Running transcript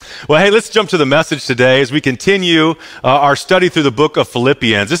Well, hey, let's jump to the message today as we continue our study through the book of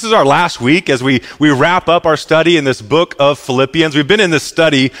Philippians. This is our last week as we wrap up our study in this book of Philippians. We've been in this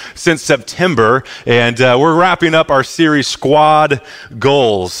study since September, and we're wrapping up our series, Squad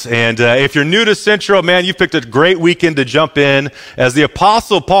Goals. And if you're new to Central, man, you picked a great weekend to jump in as the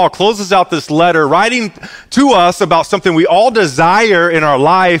Apostle Paul closes out this letter writing to us about something we all desire in our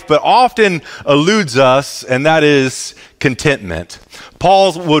life, but often eludes us, and that is contentment.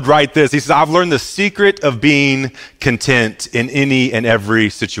 Paul would write this. He says, I've learned the secret of being content in any and every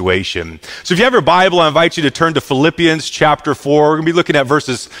situation. So if you have your Bible, I invite you to turn to Philippians chapter 4. We're going to be looking at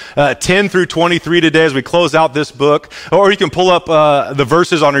verses 10 through 23 today as we close out this book. Or you can pull up the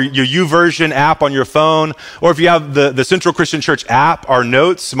verses on your YouVersion app on your phone. Or if you have the Central Christian Church app, our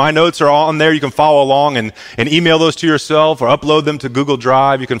notes, my notes are on there. You can follow along and email those to yourself or upload them to Google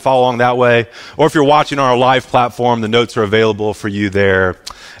Drive. You can follow along that way. Or if you're watching on our live platform, the notes are available for you there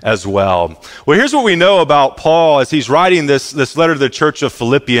as well. Well, here's what we know about Paul as he's writing this letter to the church of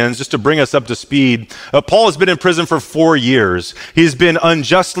Philippians, just to bring us up to speed. Paul has been in prison for 4 years. He's been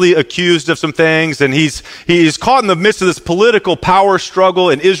unjustly accused of some things, and he's caught in the midst of this political power struggle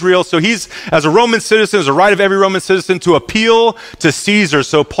in Israel. So he's, as a Roman citizen, it's a right of every Roman citizen to appeal to Caesar.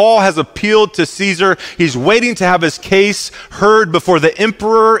 So Paul has appealed to Caesar. He's waiting to have his case heard before the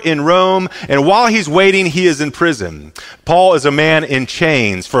emperor in Rome, and while he's waiting, he is in prison. Paul is a man in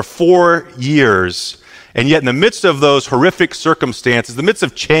chains for 4 years. And yet in the midst of those horrific circumstances, in the midst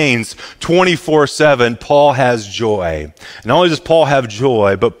of chains 24/7, Paul has joy. And not only does Paul have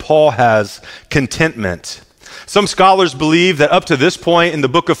joy, but Paul has contentment. Some scholars believe that up to this point in the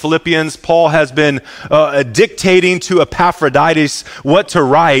book of Philippians, Paul has been dictating to Epaphroditus what to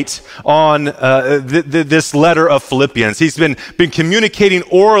write on this letter of Philippians. He's been communicating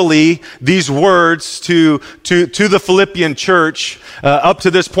orally these words to the Philippian church up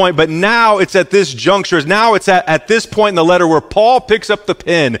to this point, but now it's at this juncture, now it's at this point in the letter where Paul picks up the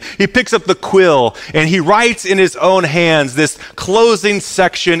pen, he picks up the quill, and he writes in his own hands this closing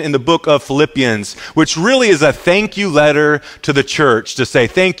section in the book of Philippians, which really is a thank you letter to the church to say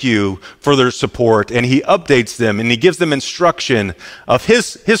thank you for their support. And he updates them and he gives them instruction of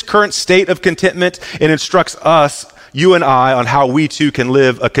his current state of contentment and instructs us, you and I, on how we too can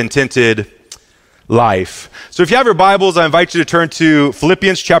live a contented life. So if you have your Bibles, I invite you to turn to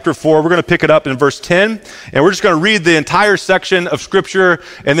Philippians chapter 4. We're going to pick it up in verse 10, and we're just going to read the entire section of Scripture,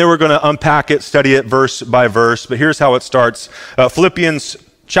 and then we're going to unpack it, study it verse by verse. But here's how it starts. Philippians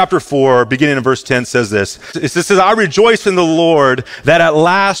Chapter 4, beginning in verse 10, says this. It says, I rejoice in the Lord that at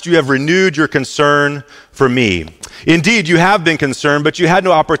last you have renewed your concern for me. Indeed, you have been concerned, but you had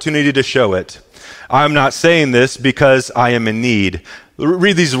no opportunity to show it. I am not saying this because I am in need.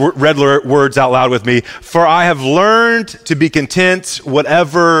 Read these red words out loud with me. For I have learned to be content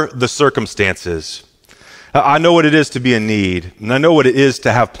whatever the circumstances. I know what it is to be in need, and I know what it is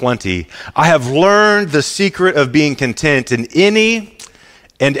to have plenty. I have learned the secret of being content in any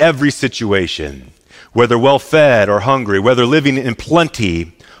and every situation, whether well-fed or hungry, whether living in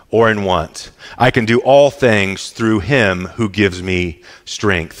plenty or in want. I can do all things through him who gives me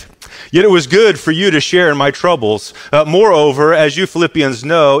strength. Yet it was good for you to share in my troubles. Moreover, as you Philippians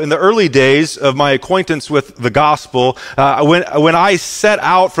know, in the early days of my acquaintance with the gospel, when I set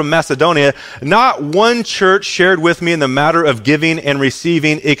out from Macedonia, not one church shared with me in the matter of giving and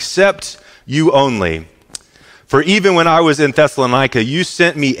receiving except you only. For even when I was in Thessalonica, you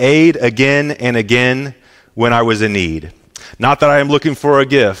sent me aid again and again when I was in need. Not that I am looking for a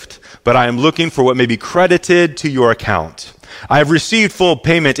gift, but I am looking for what may be credited to your account. I have received full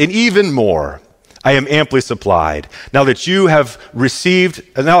payment, and even more. I am amply supplied. Now I have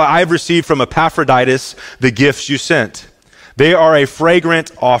received from Epaphroditus the gifts you sent. They are a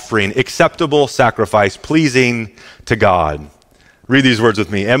fragrant offering, acceptable sacrifice, pleasing to God. Read these words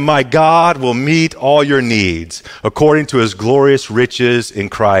with me. And my God will meet all your needs according to his glorious riches in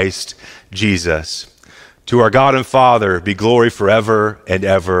Christ Jesus. To our God and Father be glory forever and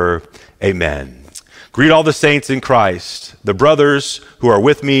ever. Amen. Greet all the saints in Christ. The brothers who are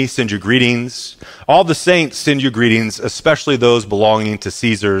with me send you greetings. All the saints send you greetings, especially those belonging to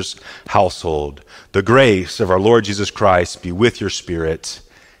Caesar's household. The grace of our Lord Jesus Christ be with your spirit.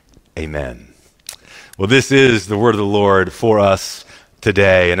 Amen. Well, this is the word of the Lord for us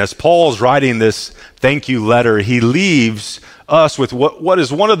today. And as Paul's writing this thank you letter, he leaves us with what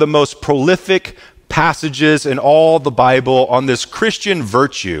is one of the most prolific passages in all the Bible on this Christian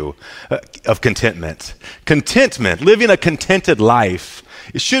virtue of contentment. Contentment, living a contented life,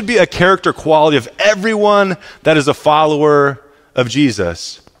 it should be a character quality of everyone that is a follower of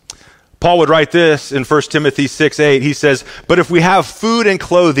Jesus. Paul would write this in 1 Timothy 6:8. He says, "But if we have food and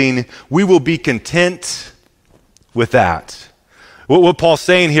clothing, we will be content with that." What Paul's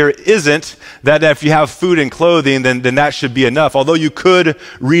saying here isn't that if you have food and clothing, then that should be enough, although you could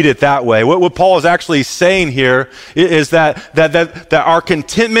read it that way. What Paul is actually saying here is that our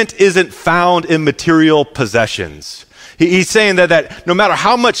contentment isn't found in material possessions. He's saying that no matter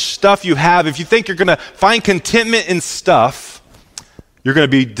how much stuff you have, if you think you're going to find contentment in stuff, you're going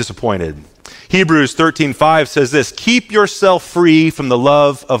to be disappointed. Hebrews 13:5 says this, "Keep yourself free from the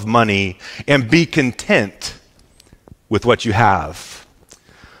love of money and be content with what you have."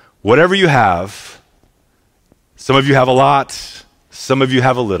 Whatever you have, some of you have a lot, some of you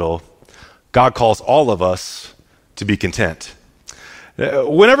have a little, God calls all of us to be content.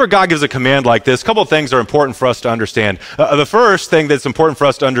 Whenever God gives a command like this, a couple of things are important for us to understand. The first thing that's important for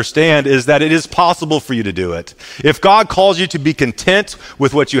us to understand is that it is possible for you to do it. If God calls you to be content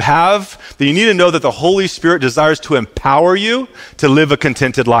with what you have, then you need to know that the Holy Spirit desires to empower you to live a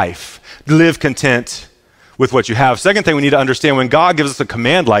contented life. Live content with what you have. Second thing we need to understand, when God gives us a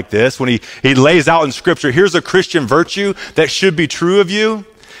command like this, when he lays out in Scripture, here's a Christian virtue that should be true of you,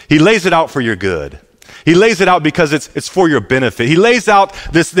 he lays it out for your good. He lays it out because it's for your benefit. He lays out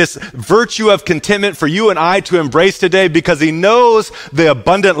this virtue of contentment for you and I to embrace today because he knows the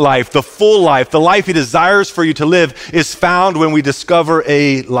abundant life, the full life, the life he desires for you to live is found when we discover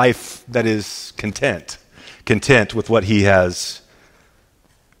a life that is content with what he has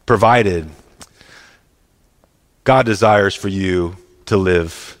provided. God desires for you to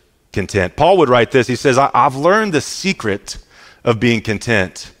live content. Paul would write this. He says, I've learned the secret of being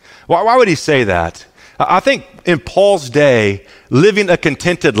content. Why would he say that? I think in Paul's day, living a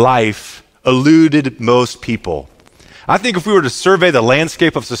contented life eluded most people. I think if we were to survey the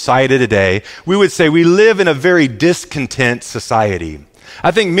landscape of society today, we would say we live in a very discontent society. I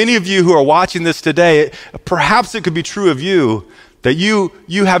think many of you who are watching this today, perhaps it could be true of you, that you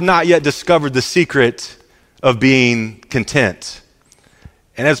have not yet discovered the secret of being content.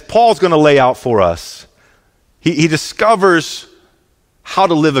 And as Paul's going to lay out for us, he discovers how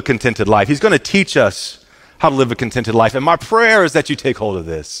to live a contented life. He's going to teach us how to live a contented life. And my prayer is that you take hold of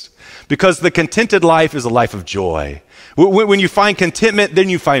this, because the contented life is a life of joy. When you find contentment, then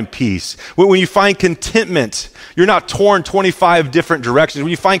you find peace. When you find contentment, you're not torn 25 different directions. When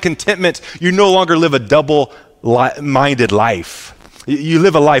you find contentment, you no longer live a double-minded life. You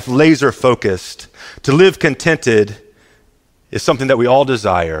live a life laser-focused. To live contented is something that we all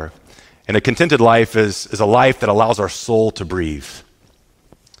desire. And a contented life is a life that allows our soul to breathe.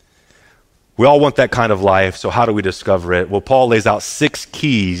 We all want that kind of life, so how do we discover it? Well, Paul lays out 6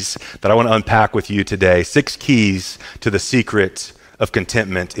 keys that I want to unpack with you today. 6 keys to the secret of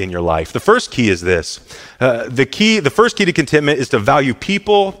contentment in your life. The first key is this. The first key to contentment is to value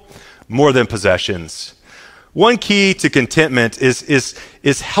people more than possessions. One key to contentment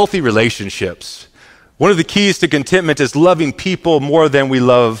is healthy relationships. One of the keys to contentment is loving people more than we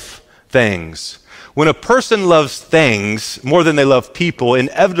love things. When a person loves things more than they love people,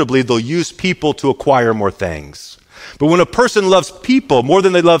 inevitably they'll use people to acquire more things. But when a person loves people more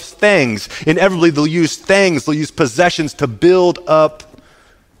than they love things, inevitably they'll use possessions to build up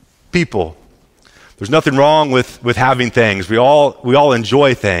people. There's nothing wrong with having things. We all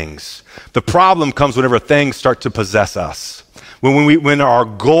enjoy things. The problem comes whenever things start to possess us. When our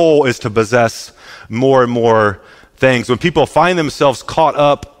goal is to possess more and more things. When people find themselves caught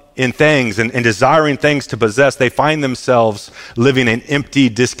up in things and desiring things to possess, they find themselves living an empty,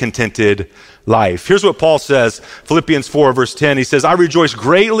 discontented life. Here's what Paul says, Philippians 4, verse 10. He says, "I rejoice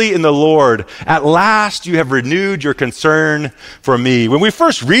greatly in the Lord. At last you have renewed your concern for me." When we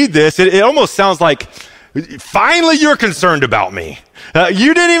first read this, it almost sounds like, finally you're concerned about me.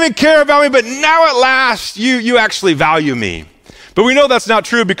 You didn't even care about me, but now at last you actually value me. But we know that's not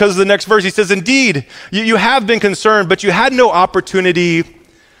true because of the next verse. He says, "Indeed, you have been concerned, but you had no opportunity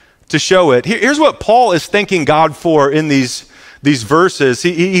to show it." Here's what Paul is thanking God for in these verses.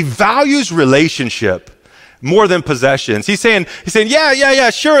 He values relationship more than possessions. He's saying, yeah,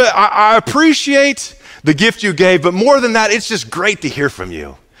 sure, I appreciate the gift you gave, but more than that, it's just great to hear from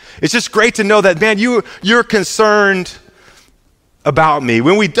you. It's just great to know that, man, you're concerned about me.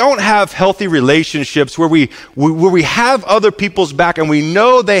 When we don't have healthy relationships, where we have other people's back and we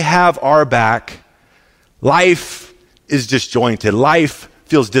know they have our back, life is disjointed. Life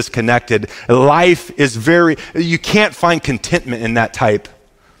feels disconnected. Life is you can't find contentment in that type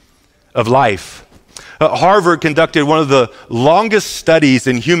of life. Harvard conducted one of the longest studies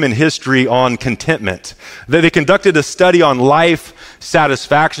in human history on contentment. They conducted a study on life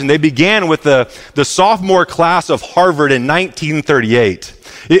satisfaction. They began with the sophomore class of Harvard in 1938.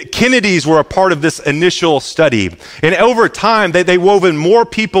 Kennedys were a part of this initial study. And over time, they wove in more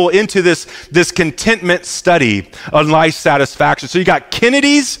people into this contentment study on life satisfaction. So you got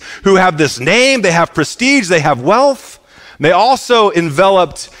Kennedys who have this name, they have prestige, they have wealth. They also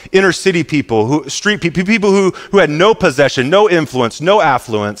enveloped inner city people, street people who had no possession, no influence, no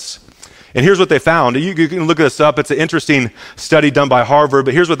affluence. And here's what they found. You can look this up. It's an interesting study done by Harvard,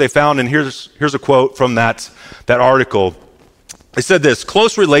 but here's what they found, and here's a quote from that article. They said this: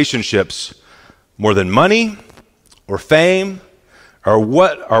 close relationships, more than money or fame, are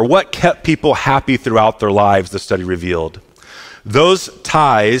what kept people happy throughout their lives, the study revealed. Those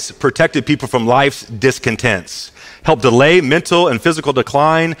ties protected people from life's discontents, helped delay mental and physical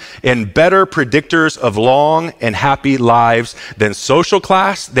decline, and better predictors of long and happy lives than social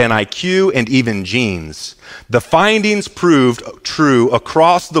class, than IQ, and even genes. The findings proved true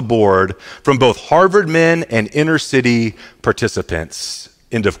across the board from both Harvard men and inner city participants.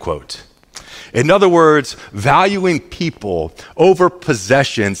 End of quote. In other words, valuing people over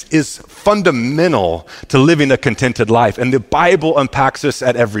possessions is fundamental to living a contented life, and the Bible unpacks this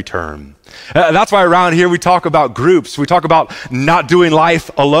at every turn. That's why around here we talk about groups. We talk about not doing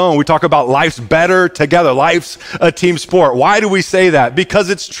life alone. We talk about life's better together. Life's a team sport. Why do we say that? Because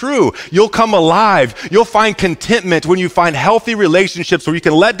it's true. You'll come alive. You'll find contentment when you find healthy relationships where you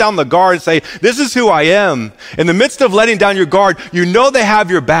can let down the guard and say, this is who I am. In the midst of letting down your guard, you know they have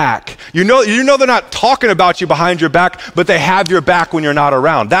your back. You know they're not talking about you behind your back, but they have your back when you're not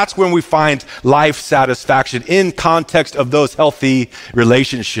around. That's when we find life satisfaction in context of those healthy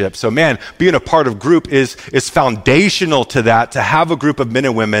relationships. So man, being a part of group is foundational to that, to have a group of men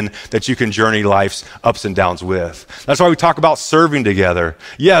and women that you can journey life's ups and downs with. That's why we talk about serving together.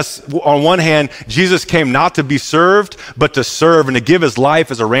 Yes, on one hand, Jesus came not to be served, but to serve and to give his life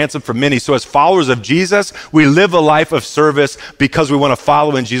as a ransom for many. So as followers of Jesus, we live a life of service because we want to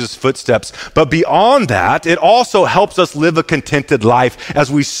follow in Jesus' footsteps. But beyond that, it also helps us live a contented life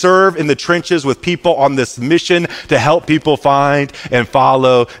as we serve in the trenches with people on this mission to help people find and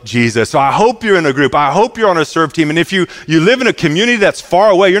follow Jesus. So I hope you're in a group. I hope you're on a serve team. And if you live in a community that's far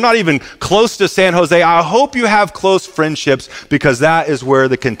away, you're not even close to San Jose, I hope you have close friendships, because that is where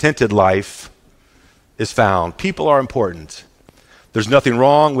the contented life is found. People are important. There's nothing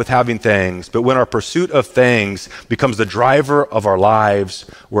wrong with having things, but when our pursuit of things becomes the driver of our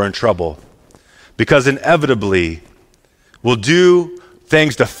lives, we're in trouble. Because inevitably, we'll do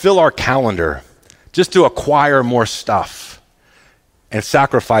things to fill our calendar, just to acquire more stuff, and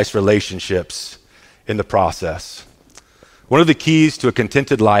sacrifice relationships in the process. One of the keys to a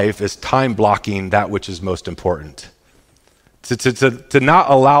contented life is time blocking that which is most important. To not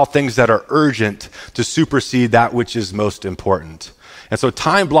allow things that are urgent to supersede that which is most important. And so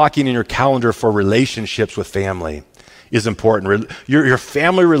time blocking in your calendar for relationships with family is important. Your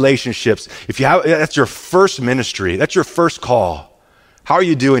family relationships, that's your first ministry, that's your first call. How are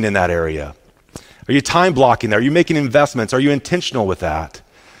you doing in that area? Are you time blocking there? Are you making investments? Are you intentional with that?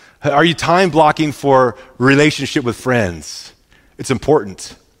 Are you time blocking for relationship with friends? It's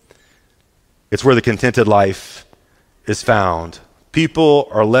important. It's where the contented life is found. People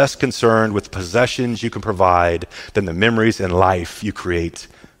are less concerned with possessions you can provide than the memories and life you create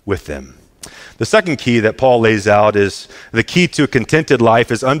with them. The second key that Paul lays out is the key to a contented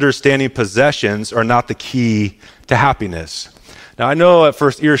life is understanding possessions are not the key to happiness. Now, I know at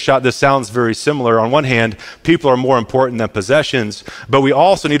first earshot this sounds very similar. On one hand, people are more important than possessions, but we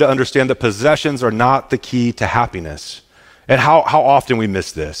also need to understand that possessions are not the key to happiness. And how often we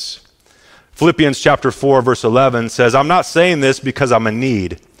miss this. Philippians chapter 4, verse 11 says, I'm not saying this because I'm in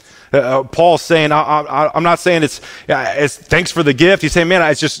need. Paul's saying, I'm not saying it's thanks for the gift. He's saying, man,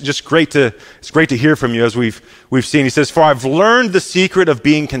 it's just great to hear from you, as we've seen. He says, for I've learned the secret of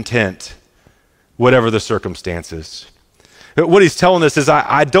being content, whatever the circumstances. What he's telling us is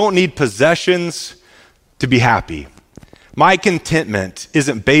I don't need possessions to be happy. My contentment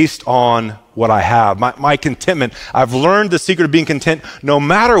isn't based on what I have. My contentment, I've learned the secret of being content no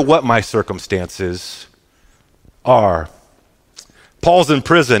matter what my circumstances are. Paul's in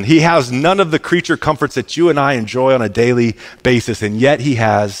prison. He has none of the creature comforts that you and I enjoy on a daily basis, and yet he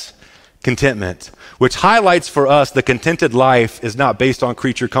has contentment, which highlights for us the contented life is not based on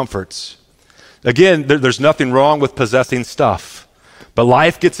creature comforts. Again, there's nothing wrong with possessing stuff, but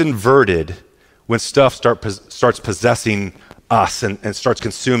life gets inverted when stuff starts possessing us and starts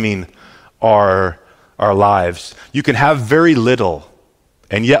consuming our lives. You can have very little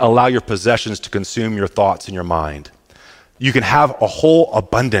and yet allow your possessions to consume your thoughts and your mind. You can have a whole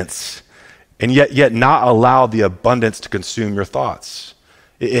abundance and yet not allow the abundance to consume your thoughts.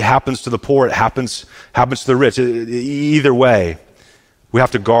 It happens to the poor, it happens to the rich. Either way, We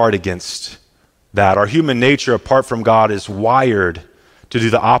have to guard against that. Our human nature, apart from God, is wired to do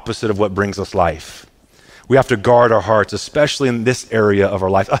the opposite of what brings us life. We have to guard our hearts, especially in this area of our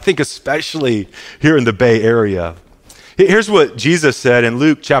life. I think especially here in the Bay Area. Here's what Jesus said in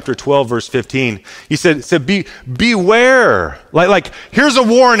Luke chapter 12, verse 15. He said beware. Like, here's a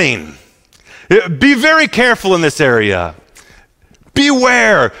warning. Be very careful in this area.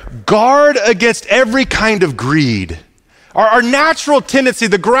 Beware. Guard against every kind of greed. Our natural tendency,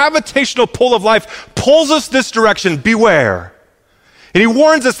 the gravitational pull of life, pulls us this direction. Beware. And he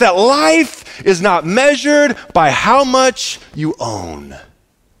warns us that life is not measured by how much you own.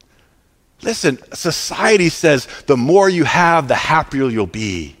 Listen, society says the more you have, the happier you'll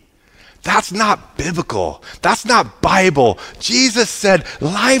be. That's not biblical. That's not Bible. Jesus said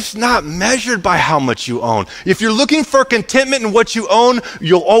life's not measured by how much you own. If you're looking for contentment in what you own,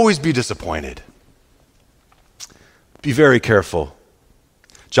 you'll always be disappointed. Be very careful.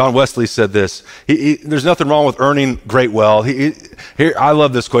 John Wesley said this. There's nothing wrong with earning great wealth. Here, I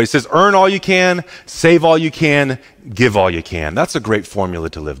love this quote. He says, earn all you can, save all you can, give all you can. That's a great formula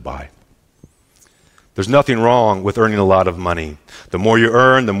to live by. There's nothing wrong with earning a lot of money. The more you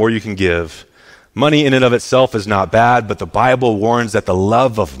earn, the more you can give. Money in and of itself is not bad, but the Bible warns that the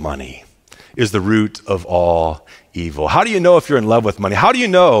love of money is the root of all evil. How do you know if you're in love with money? How do you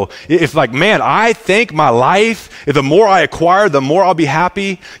know if I think my life, if the more I acquire, the more I'll be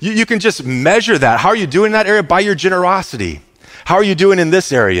happy? You can just measure that. How are you doing in that area? By your generosity. How are you doing in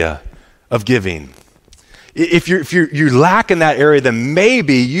this area of giving? If you lack in that area, then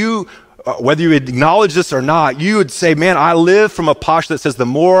maybe you, whether you acknowledge this or not, you would say, man, I live from a posture that says the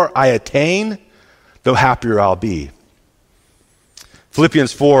more I attain, the happier I'll be.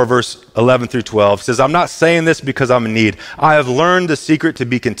 Philippians 4, verse 11 through 12 says, I'm not saying this because I'm in need. I have learned the secret to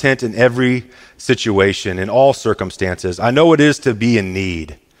be content in every situation, in all circumstances. I know what it is to be in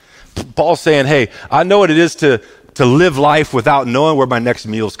need. Paul's saying, hey, I know what it is to live life without knowing where my next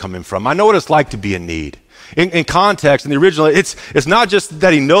meal's coming from. I know what it's like to be in need. In context, in the original, it's not just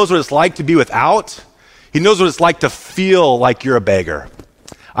that he knows what it's like to be without. He knows what it's like to feel like you're a beggar.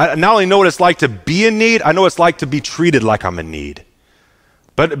 I not only know what it's like to be in need, I know what it's like to be treated like I'm in need.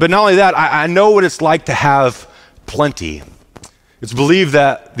 But not only that, I know what it's like to have plenty. It's believed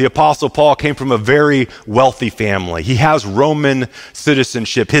that the Apostle Paul came from a very wealthy family. He has Roman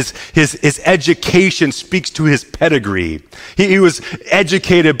citizenship. His education speaks to his pedigree. He was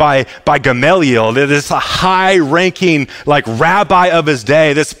educated by Gamaliel, this high-ranking rabbi of his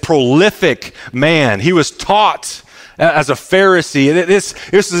day, this prolific man. He was taught as a Pharisee. This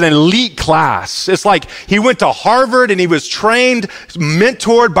is an elite class. It's like he went to Harvard and he was trained,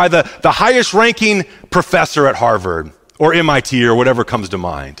 mentored by the highest ranking professor at Harvard or MIT or whatever comes to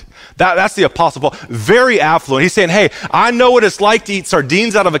mind. That's the Apostle Paul. Very affluent. He's saying, hey, I know what it's like to eat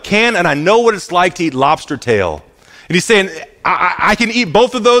sardines out of a can, and I know what it's like to eat lobster tail. And he's saying, I can eat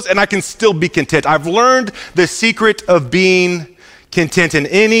both of those and I can still be content. I've learned the secret of being content in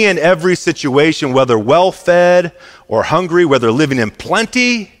any and every situation, whether well-fed or hungry, whether living in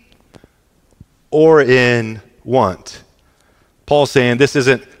plenty or in want. Paul's saying this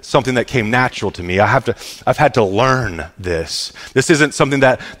isn't something that came natural to me. I've had to learn this. This isn't something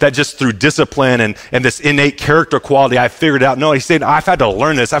that just through discipline and this innate character quality I figured out. No, he's saying I've had to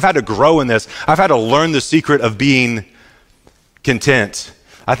learn this. I've had to grow in this. I've had to learn the secret of being content.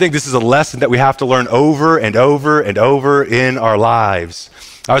 I think this is a lesson that we have to learn over and over and over in our lives.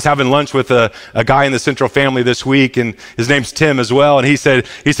 I was having lunch with a guy in the Central family this week, and his name's Tim as well, and he said,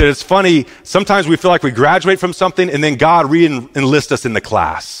 it's funny, sometimes we feel like we graduate from something and then God re-enlists us in the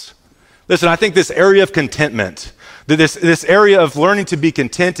class. Listen, I think this area of contentment, this area of learning to be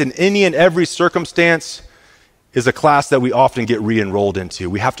content in any and every circumstance is a class that we often get re-enrolled into.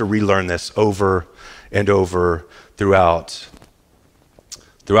 We have to relearn this over and over throughout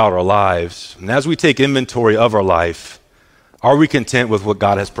our lives. And as we take inventory of our life, are we content with what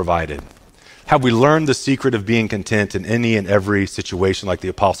God has provided? Have we learned the secret of being content in any and every situation like the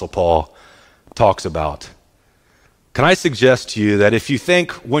Apostle Paul talks about? Can I suggest to you that if you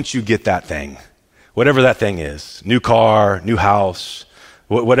think once you get that thing, whatever that thing is, new car, new house,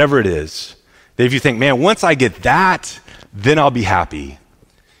 whatever it is, that if you think, man, once I get that, then I'll be happy.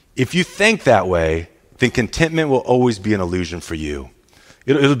 If you think that way, then contentment will always be an illusion for you.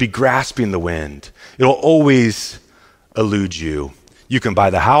 It'll be grasping the wind. It'll always elude you. You can buy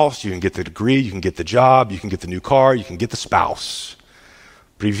the house, you can get the degree, you can get the job, you can get the new car, you can get the spouse.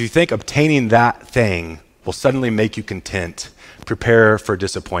 But if you think obtaining that thing will suddenly make you content, prepare for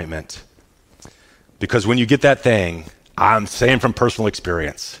disappointment. Because when you get that thing, I'm saying from personal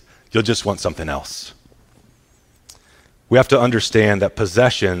experience, you'll just want something else. we have to understand that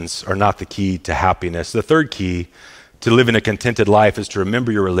possessions are not the key to happiness. The third key to living a contented life is to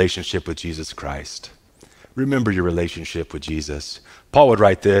remember your relationship with Jesus Christ. Remember your relationship with Jesus. Paul would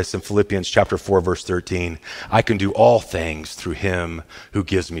write this in Philippians chapter 4, verse 13. I can do all things through him who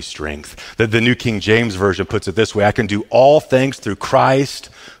gives me strength. The New King James Version puts it this way. I can do all things through Christ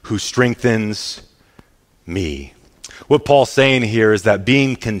who strengthens me. What Paul's saying here is that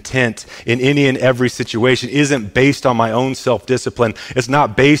being content in any and every situation isn't based on my own self-discipline. It's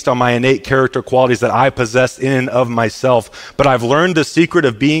not based on my innate character qualities that I possess in and of myself. But I've learned the secret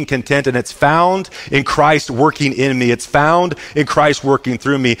of being content, and it's found in Christ working in me. It's found in Christ working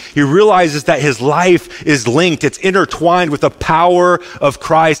through me. He realizes that his life is linked. It's intertwined with the power of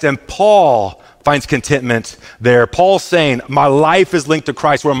Christ. And Paul finds contentment there. Paul's saying, my life is linked to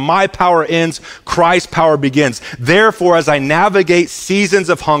Christ. Where my power ends, Christ's power begins. Therefore, as I navigate seasons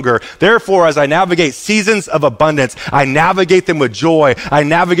of hunger, therefore, as I navigate seasons of abundance, I navigate them with joy. I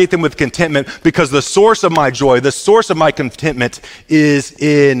navigate them with contentment because the source of my joy, the source of my contentment is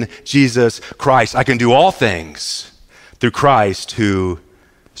in Jesus Christ. I can do all things through Christ who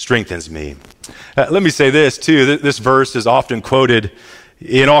strengthens me. Let me say this too. This verse is often quoted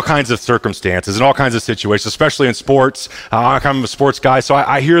in all kinds of circumstances, in all kinds of situations, especially in sports. I'm a sports guy, so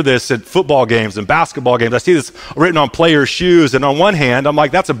I hear this at football games and basketball games. I see this written on players' shoes, and on one hand, I'm like,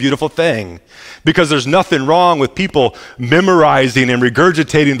 that's a beautiful thing, because there's nothing wrong with people memorizing and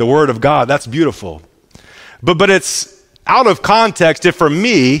regurgitating the Word of God. That's beautiful. But it's out of context if for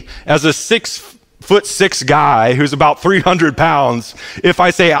me, as a 6'6" guy who's about 300 pounds, if I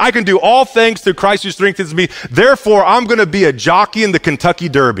say, I can do all things through Christ who strengthens me, therefore I'm going to be a jockey in the Kentucky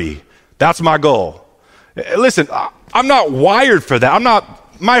Derby. That's my goal. Listen, I'm not wired for that.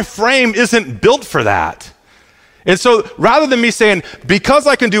 My frame isn't built for that. And so rather than me saying, because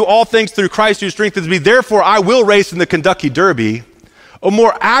I can do all things through Christ who strengthens me, therefore I will race in the Kentucky Derby, a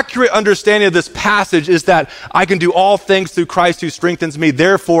more accurate understanding of this passage is that I can do all things through Christ who strengthens me.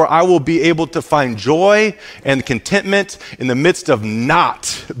 Therefore, I will be able to find joy and contentment in the midst of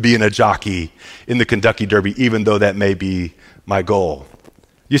not being a jockey in the Kentucky Derby, even though that may be my goal.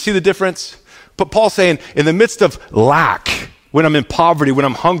 You see the difference? But Paul's saying, in the midst of lack, when I'm in poverty, when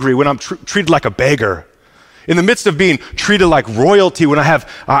I'm hungry, when I'm treated like a beggar, in the midst of being treated like royalty, when I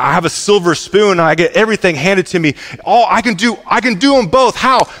have a silver spoon, and I get everything handed to me, I can do them both.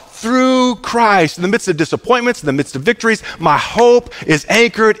 How? Through Christ. In the midst of disappointments, in the midst of victories, my hope is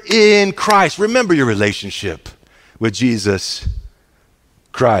anchored in Christ. Remember your relationship with Jesus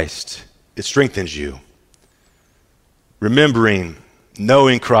Christ. It strengthens you. Remembering,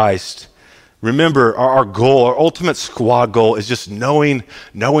 knowing Christ. Remember, our goal, our ultimate squad goal is just knowing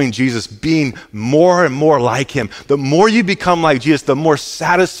Jesus, being more and more like him. The more you become like Jesus, the more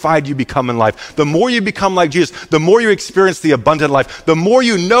satisfied you become in life. The more you become like Jesus, the more you experience the abundant life. The more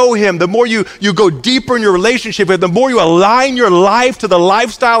you know him, the more you go deeper in your relationship with him, the more you align your life to the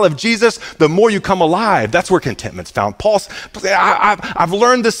lifestyle of Jesus, the more you come alive. That's where contentment's found. I've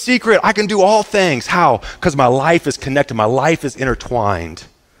learned the secret. I can do all things. How? Because my life is connected. My life is intertwined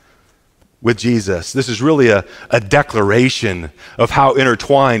with Jesus. This is really a declaration of how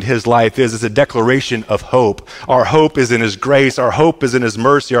intertwined his life is. It's a declaration of hope. Our hope is in his grace. Our hope is in his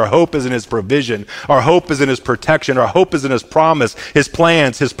mercy. Our hope is in his provision. Our hope is in his protection. Our hope is in his promise, his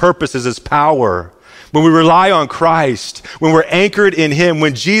plans, his purposes, his power. When we rely on Christ, when we're anchored in him,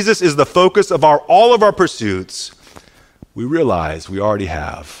 when Jesus is the focus of all of our pursuits, we realize we already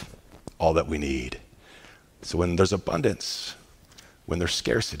have all that we need. So when there's abundance, when there's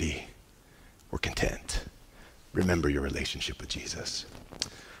scarcity, we're content. Remember your relationship with Jesus.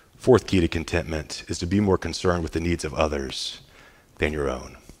 Fourth key to contentment is to be more concerned with the needs of others than your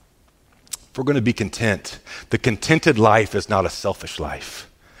own. If we're going to be content, the contented life is not a selfish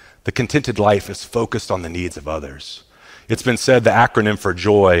life. The contented life is focused on the needs of others. It's been said, the acronym for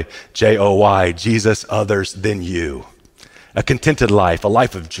joy, J-O-Y, Jesus, others, then you. A contented life, a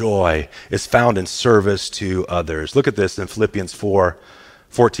life of joy, is found in service to others. Look at this in Philippians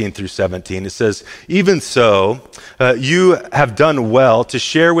 4:14 through 17. It says, even so, you have done well to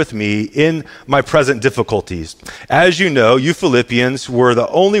share with me in my present difficulties. As you know, you Philippians were the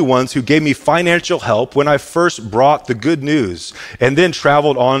only ones who gave me financial help when I first brought the good news and then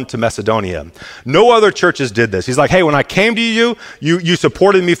traveled on to Macedonia. No other churches did this. He's like, hey, when I came to you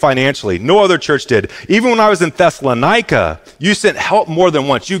supported me financially. No other church did. Even when I was in Thessalonica, you sent help more than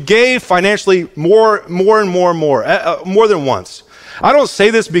once. You gave financially more than once. I don't say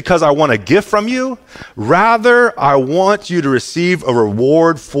this because I want a gift from you. Rather, I want you to receive a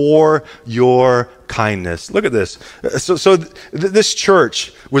reward for your kindness. Look at this. This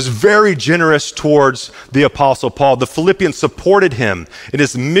church was very generous towards the Apostle Paul. The Philippians supported him in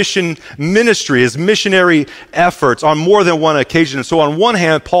his ministry, his missionary efforts on more than one occasion. And so on one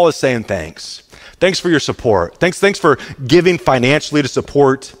hand, Paul is saying thanks. Thanks for your support. Thanks for giving financially to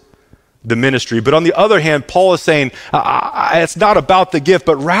support the ministry. But on the other hand, Paul is saying, it's not about the gift,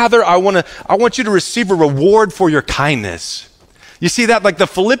 but rather I want you to receive a reward for your kindness. You see that? Like the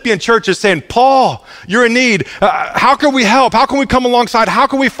Philippian church is saying, Paul, you're in need. How can we help? How can we come alongside? How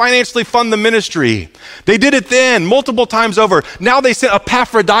can we financially fund the ministry? They did it then multiple times over. Now they sent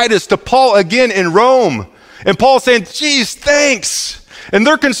Epaphroditus to Paul again in Rome. And Paul's saying, geez, thanks. And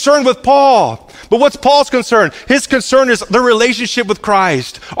they're concerned with Paul. But what's Paul's concern? His concern is the relationship with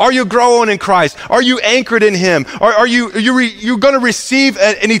Christ. Are you growing in Christ? Are you anchored in him? Are you going to receive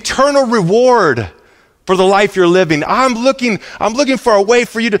an eternal reward for the life you're living? I'm looking for a way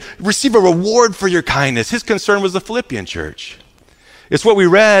for you to receive a reward for your kindness. His concern was the Philippian church. It's what we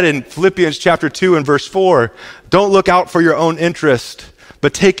read in Philippians chapter 2 and verse 4. Don't look out for your own interest,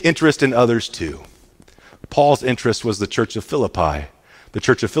 but take interest in others too. Paul's interest was the church of Philippi. The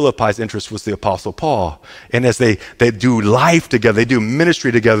church of Philippi's interest was the Apostle Paul. And as they do life together, they do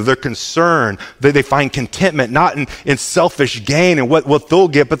ministry together, they're concerned, they find contentment, not in selfish gain and what they'll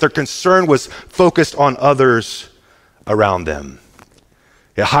get, but their concern was focused on others around them.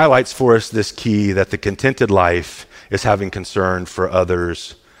 It highlights for us this key that the contented life is having concern for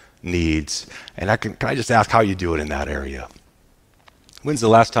others' needs. And can I just ask how you do it in that area? When's the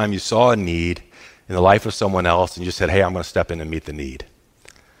last time you saw a need in the life of someone else and you said, hey, I'm going to step in and meet the need?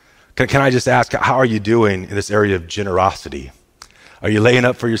 Can I just ask, how are you doing in this area of generosity? Are you laying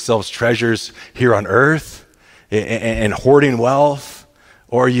up for yourselves treasures here on earth and hoarding wealth?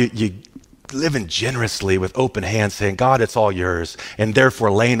 Or are you living generously with open hands saying, God, it's all yours, and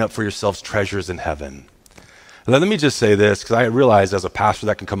therefore laying up for yourselves treasures in heaven? Let me just say this, because I realize as a pastor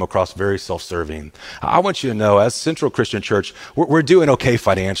that can come across very self-serving. I want you to know, as Central Christian Church, we're doing okay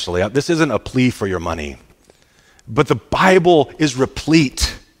financially. This isn't a plea for your money. But the Bible is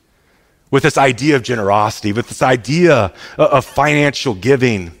replete with this idea of generosity, with this idea of financial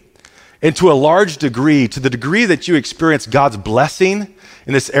giving. And to a large degree, to the degree that you experience God's blessing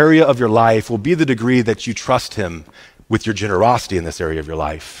in this area of your life will be the degree that you trust him with your generosity in this area of your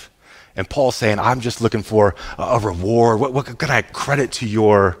life. And Paul's saying, I'm just looking for a reward. What can I credit to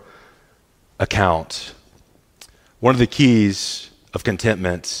your account? One of the keys of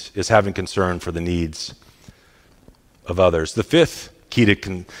contentment is having concern for the needs of others. The fifth key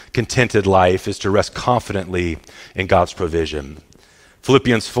to contented life is to rest confidently in God's provision.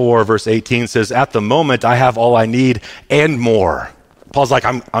 Philippians 4 verse 18 says, at the moment I have all I need and more. Paul's like,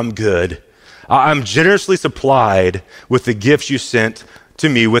 I'm good. I'm generously supplied with the gifts you sent to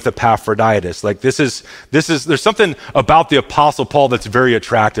me with Epaphroditus. Like there's something about the Apostle Paul that's very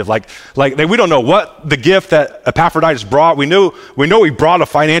attractive. Like we don't know what the gift that Epaphroditus brought. We know he brought a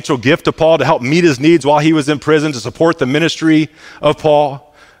financial gift to Paul to help meet his needs while he was in prison to support the ministry of Paul.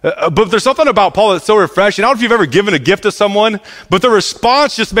 But there's something about Paul that's so refreshing. I don't know if you've ever given a gift to someone, but the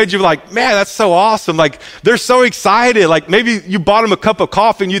response just made you like, man, that's so awesome. Like they're so excited. Like maybe you bought them a cup of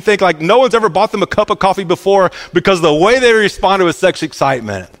coffee and you think like no one's ever bought them a cup of coffee before because the way they responded was such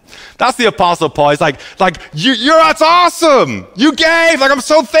excitement. That's the Apostle Paul. He's like that's awesome. You gave. Like I'm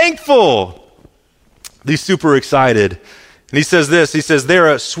so thankful. He's super excited. And he says this,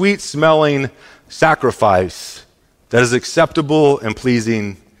 they're a sweet smelling sacrifice that is acceptable and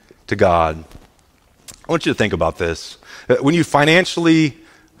pleasing to God. I want you to think about this. When you financially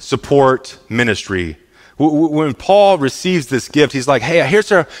support ministry, when Paul receives this gift, he's like, hey,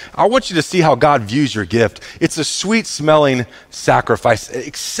 I want you to see how God views your gift. It's a sweet smelling sacrifice,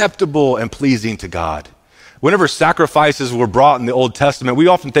 acceptable and pleasing to God. Whenever sacrifices were brought in the Old Testament, we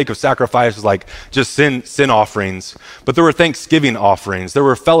often think of sacrifices like just sin offerings, but there were thanksgiving offerings, there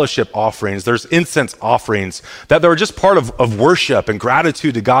were fellowship offerings, there's incense offerings that were just part of worship and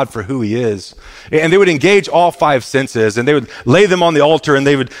gratitude to God for who he is. And they would engage all five senses and they would lay them on the altar and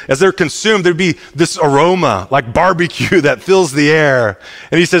as they're consumed, there'd be this aroma like barbecue that fills the air.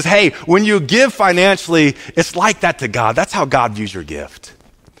 And he says, hey, when you give financially, it's like that to God. That's how God views your gift.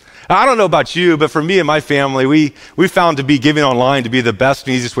 I don't know about you, but for me and my family, we found to be giving online to be the best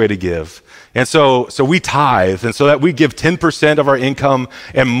and easiest way to give. And so we tithe, and so that we give 10% of our income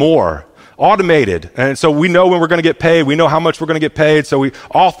and more, automated. And so we know when we're going to get paid, we know how much we're going to get paid. So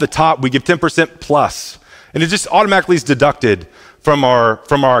off the top, we give 10% plus. And it just automatically is deducted from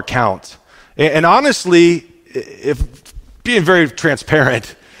our account. And honestly, if being very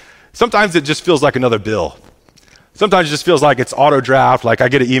transparent, sometimes it just feels like another bill. Sometimes it just feels like it's auto draft, like I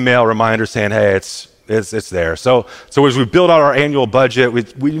get an email reminder saying, hey, it's there. So as we build out our annual budget,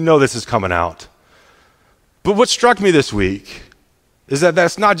 we know this is coming out. But what struck me this week is that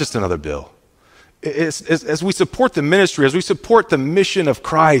that's not just another bill. As we support the ministry, as we support the mission of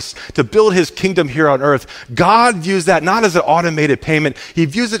Christ to build his kingdom here on earth, God views that not as an automated payment, he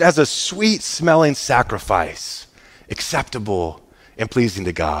views it as a sweet smelling sacrifice, acceptable and pleasing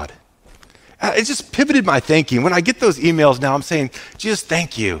to God. It just pivoted my thinking. When I get those emails now, I'm saying, Jesus,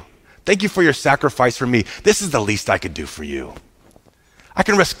 thank you. Thank you for your sacrifice for me. This is the least I could do for you. I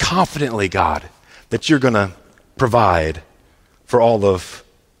can rest confidently, God, that you're going to provide for all of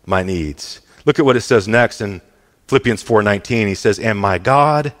my needs. Look at what it says next in Philippians 4:19. He says, and my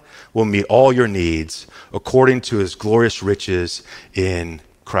God will meet all your needs according to his glorious riches in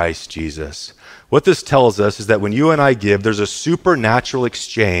Christ Jesus. What this tells us is that when you and I give, there's a supernatural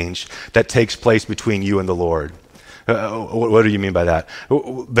exchange that takes place between you and the Lord. What do you mean by that?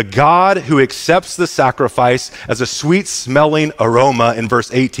 The God who accepts the sacrifice as a sweet smelling aroma in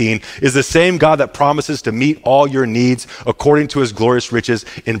verse 18 is the same God that promises to meet all your needs according to his glorious riches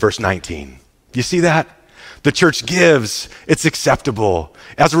in verse 19. You see that? The church gives, it's acceptable.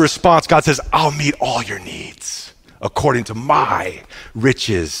 As a response, God says, I'll meet all your needs according to my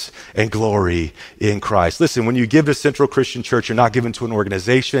riches and glory in Christ. Listen, when you give to Central Christian Church, you're not giving to an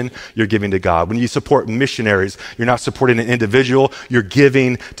organization, you're giving to God. When you support missionaries, you're not supporting an individual, you're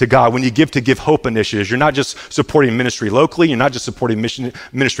giving to God. When you give to Give Hope initiatives, you're not just supporting ministry locally, you're not just supporting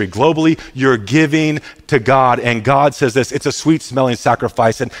ministry globally, you're giving to God. And God says this, it's a sweet smelling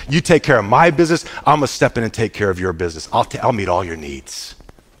sacrifice, and you take care of my business, I'm gonna step in and take care of your business. I'll meet all your needs.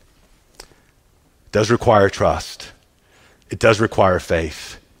 It does require trust. It does require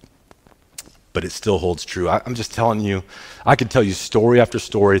faith, but it still holds true. I'm just telling you, I could tell you story after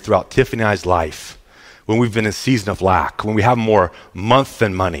story throughout Tiffany and I's life when we've been in a season of lack, when we have more month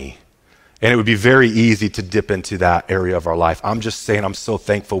than money, and it would be very easy to dip into that area of our life. I'm just saying I'm so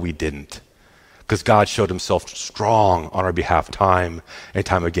thankful we didn't, because God showed himself strong on our behalf time and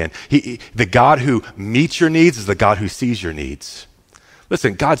time again. The God who meets your needs is the God who sees your needs.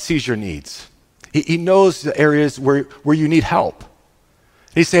 Listen, God sees your needs. He knows the areas where you need help.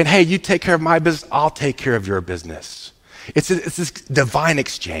 He's saying, hey, you take care of my business, I'll take care of your business. It's this divine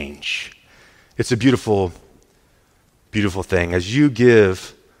exchange. It's a beautiful, beautiful thing. As you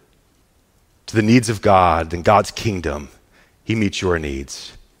give to the needs of God and God's kingdom, he meets your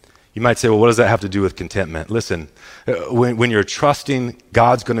needs. You might say, well, what does that have to do with contentment? Listen, when you're trusting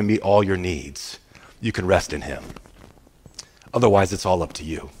God's going to meet all your needs, you can rest in him. Otherwise, it's all up to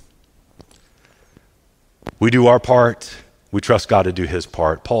you. We do our part. We trust God to do his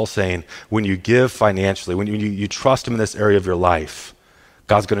part. Paul's saying when you give financially, when you trust him in this area of your life,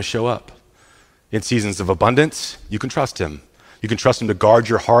 God's going to show up. In seasons of abundance, you can trust him. You can trust him to guard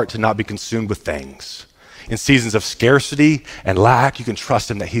your heart to not be consumed with things. In seasons of scarcity and lack, you can trust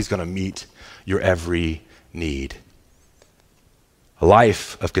him that he's going to meet your every need. A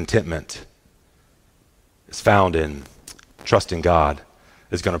life of contentment is found in trusting God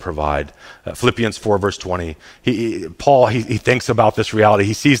is going to provide. Philippians 4 verse 20, Paul thinks about this reality.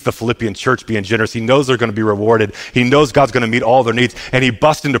 He sees the Philippian church being generous. He knows they're going to be rewarded. He knows God's going to meet all their needs, and he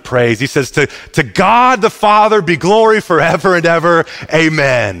busts into praise. He says, to God the Father be glory forever and ever,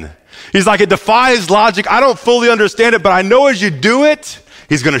 amen. He's like, it defies logic. I don't fully understand it, but I know as you do it,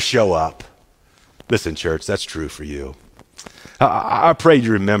 he's going to show up. Listen, church, that's true for you. I pray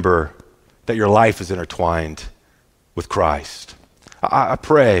you remember that your life is intertwined with Christ. I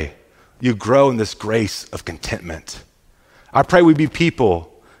pray you grow in this grace of contentment. I pray we be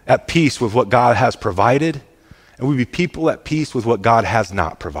people at peace with what God has provided, and we be people at peace with what God has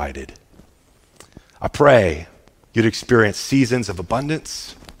not provided. I pray you'd experience seasons of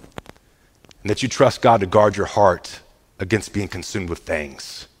abundance, and that you trust God to guard your heart against being consumed with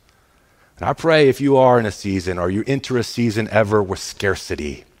things. And I pray if you are in a season, or you enter a season ever with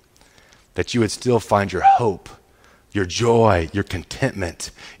scarcity, that you would still find your hope, your joy, your contentment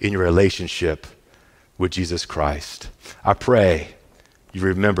in your relationship with Jesus Christ. I pray you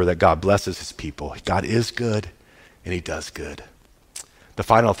remember that God blesses his people. God is good, and he does good. The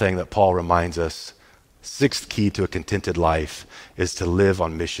final thing that Paul reminds us, sixth key to a contented life, is to live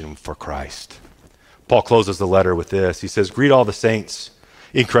on mission for Christ. Paul closes the letter with this. He says, greet all the saints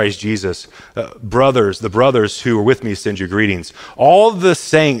in Christ Jesus. The brothers who are with me send you greetings. All the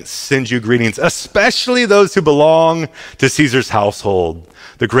saints send you greetings, especially those who belong to Caesar's household.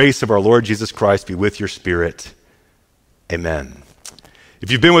 The grace of our Lord Jesus Christ be with your spirit. Amen.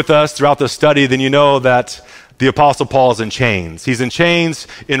 If you've been with us throughout the study, then you know that the Apostle Paul is in chains. He's in chains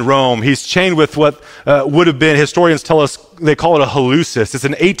in Rome. He's chained with what would have been, historians tell us, they call it a hallucis. It's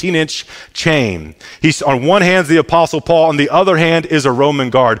an 18-inch chain. He's on one hand the Apostle Paul, on the other hand is a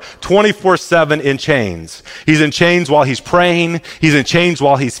Roman guard, 24/7 in chains. He's in chains while he's praying. He's in chains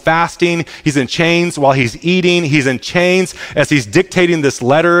while he's fasting. He's in chains while he's eating. He's in chains as he's dictating this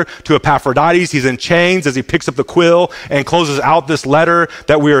letter to Epaphroditus. He's in chains as he picks up the quill and closes out this letter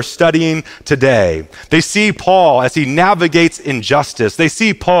that we are studying today. They see Paul as he navigates injustice. They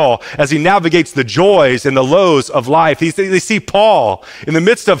see Paul as he navigates the joys and the lows of life. They see Paul in the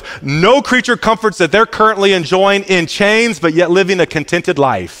midst of no creature comforts that they're currently enjoying, in chains, but yet living a contented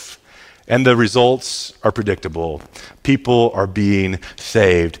life. And the results are predictable. People are being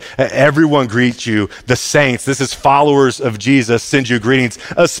saved. Everyone greets you. The saints, this is followers of Jesus, send you greetings,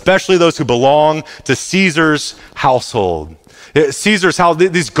 especially those who belong to Caesar's household. Caesar's house,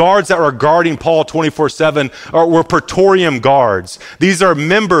 these guards that were guarding Paul 24/7 were Praetorian guards. These are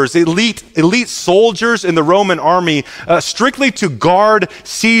members, elite soldiers in the Roman army, strictly to guard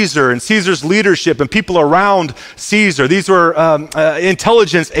Caesar and Caesar's leadership and people around Caesar. These were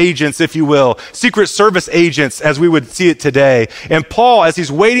intelligence agents, if you will, secret service agents as we would see it today. And Paul, as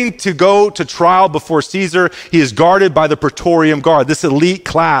he's waiting to go to trial before Caesar, he is guarded by the Praetorian Guard, this elite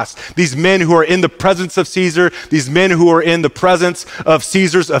class, these men who are in the presence of Caesar, these men who are in the presence of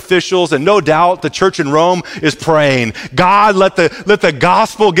Caesar's officials. And no doubt the church in Rome is praying, God, let the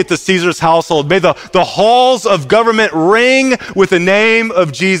gospel get to Caesar's household. May the halls of government ring with the name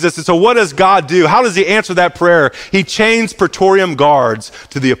of Jesus. And so what does God do? How does he answer that prayer? He chains Praetorian guards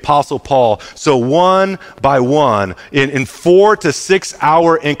to the Apostle Paul. So one by one, in 4 to 6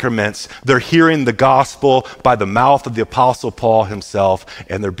 hour increments, they're hearing the gospel by the mouth of the Apostle Paul himself,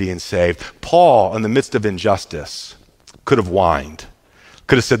 and they're being saved. Paul, in the midst of injustice, could have whined,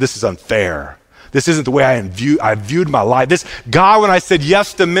 could have said, this is unfair. This isn't the way I viewed my life. This God, when I said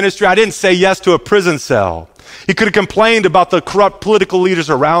yes to ministry, I didn't say yes to a prison cell. He could have complained about the corrupt political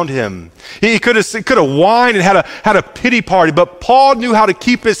leaders around him. He could have whined and had a pity party, but Paul knew how to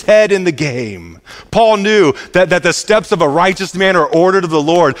keep his head in the game. Paul knew that the steps of a righteous man are ordered of the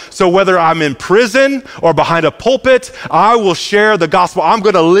Lord. So whether I'm in prison or behind a pulpit, I will share the gospel. I'm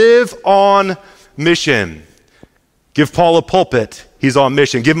going to live on mission. Give Paul a pulpit, he's on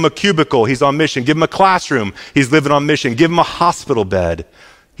mission. Give him a cubicle, he's on mission. Give him a classroom, he's living on mission. Give him a hospital bed,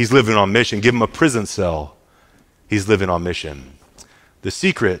 he's living on mission. Give him a prison cell, he's living on mission. The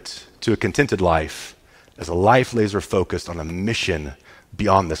secret to a contented life is a life laser focused on a mission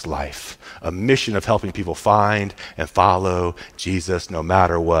beyond this life, a mission of helping people find and follow Jesus no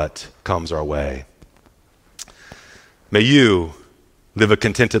matter what comes our way. May you live a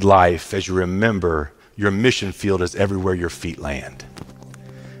contented life as you remember your mission field is everywhere your feet land.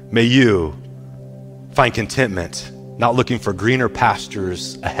 May you find contentment, not looking for greener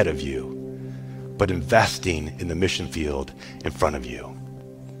pastures ahead of you, but investing in the mission field in front of you.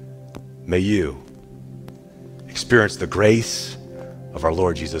 May you experience the grace of our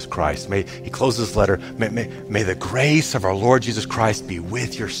Lord Jesus Christ. May he close this letter. May the grace of our Lord Jesus Christ be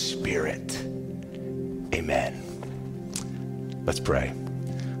with your spirit. Amen. Let's pray.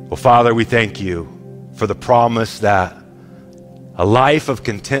 Well, Father, we thank you for the promise that a life of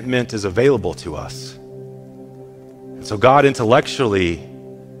contentment is available to us. And so, God, intellectually,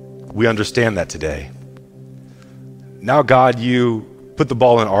 we understand that today. Now, God, you put the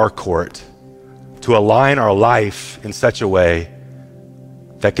ball in our court to align our life in such a way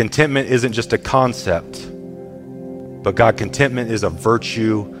that contentment isn't just a concept, but God, contentment is a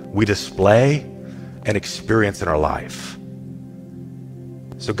virtue we display and experience in our life.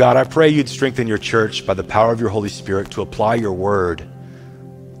 So God, I pray you'd strengthen your church by the power of your Holy Spirit to apply your word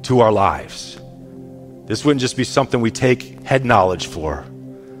to our lives. This wouldn't just be something we take head knowledge for,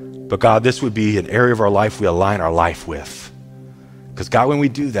 but God, this would be an area of our life we align our life with. Because God, when we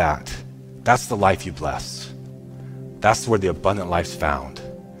do that, that's the life you bless. That's where the abundant life's found.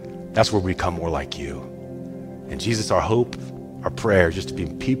 That's where we become more like you. And Jesus, our hope, our prayer is just to be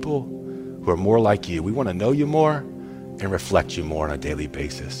people who are more like you. We want to know you more and reflect you more on a daily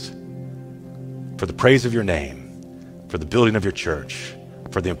basis. For the praise of your name, for the building of your church,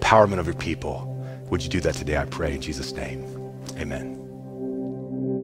 for the empowerment of your people, would you do that today, I pray in Jesus' name. Amen.